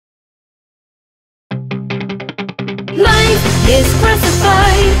is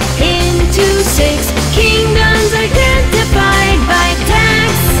classified into 6 kingdoms identified by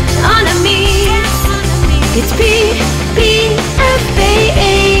taxonomy. It's P, F,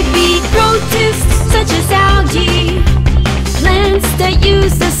 A, B. Protists such as algae, plants that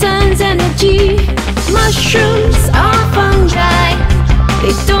use the sun's energy. Mushrooms are fungi.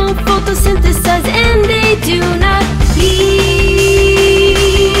 They don't photosynthesize and they do not eat.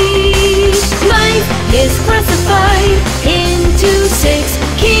 Life is classified into 6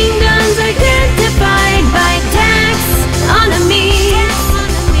 kingdoms identified by taxonomy.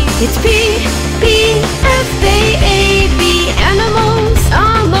 It's P, F, A, B. Animals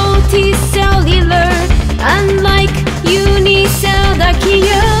are multicellular, unlike unicelled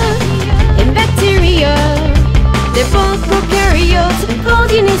Archaea and bacteria. They're both prokaryotes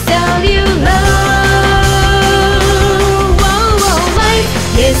called unicellular. Life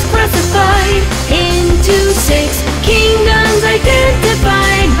is classified into 6 kingdoms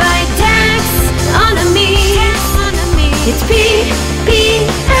identified by taxonomy. It's P,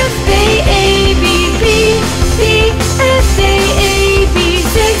 F, A, B, F, A, B,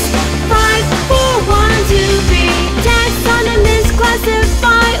 6, 5, 4, 1, 2, 3. Taxonomists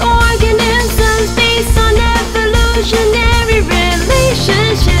classify organisms based on evolutionary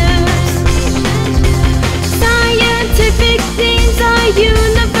relationships. Scientific themes are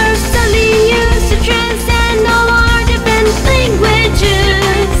universally used to transcend all our different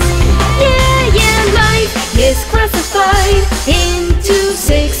languages. Life is classified into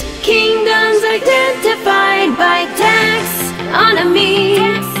 6 kingdoms identified by taxonomy.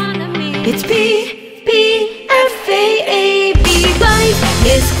 It's P, F, A, B. Life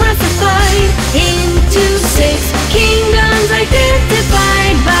is classified into 6 kingdoms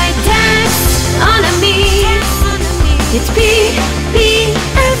identified by taxonomy. It's P,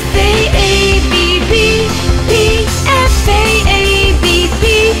 F, A, B, F, A, B,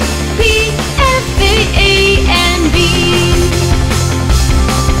 F, A, and B.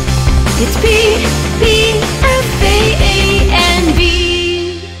 It's P,